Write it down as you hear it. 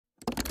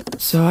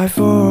So I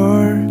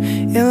fall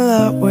in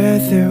love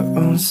with you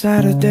on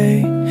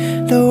Saturday.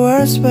 The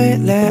worst way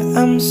that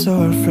I'm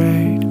so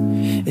afraid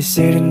is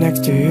sitting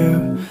next to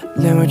you.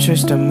 Then we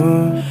twist the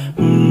moon,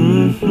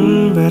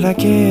 but I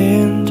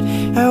can't.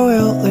 I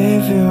will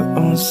leave you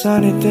on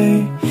sunny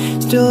day.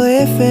 Still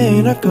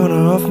living a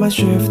corner of my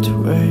shift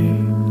away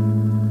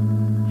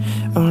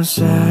on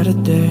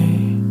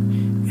Saturday,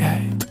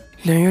 yeah.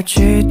 Now you're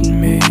cheating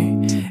me.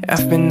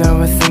 I've been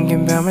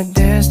overthinking about my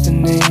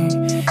destiny.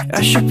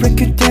 I should break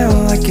you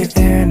down like an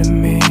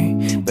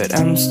enemy, but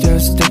I'm still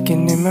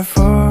sticking in my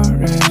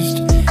forest.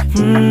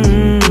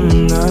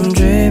 I'm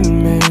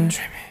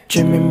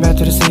dreaming back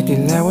to the city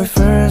that we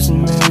first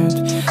met.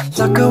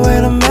 Lock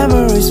away the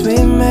memories we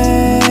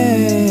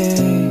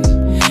made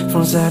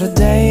from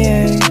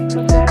Saturday.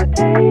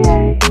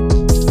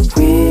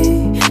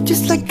 We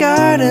just like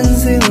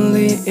gardens in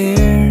the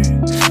air.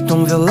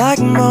 Don't feel like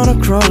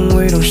monochrome,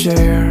 we don't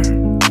share.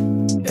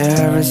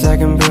 Every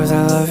second proves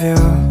I love you,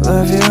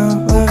 love you,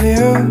 love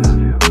you.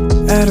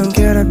 I don't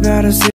care about a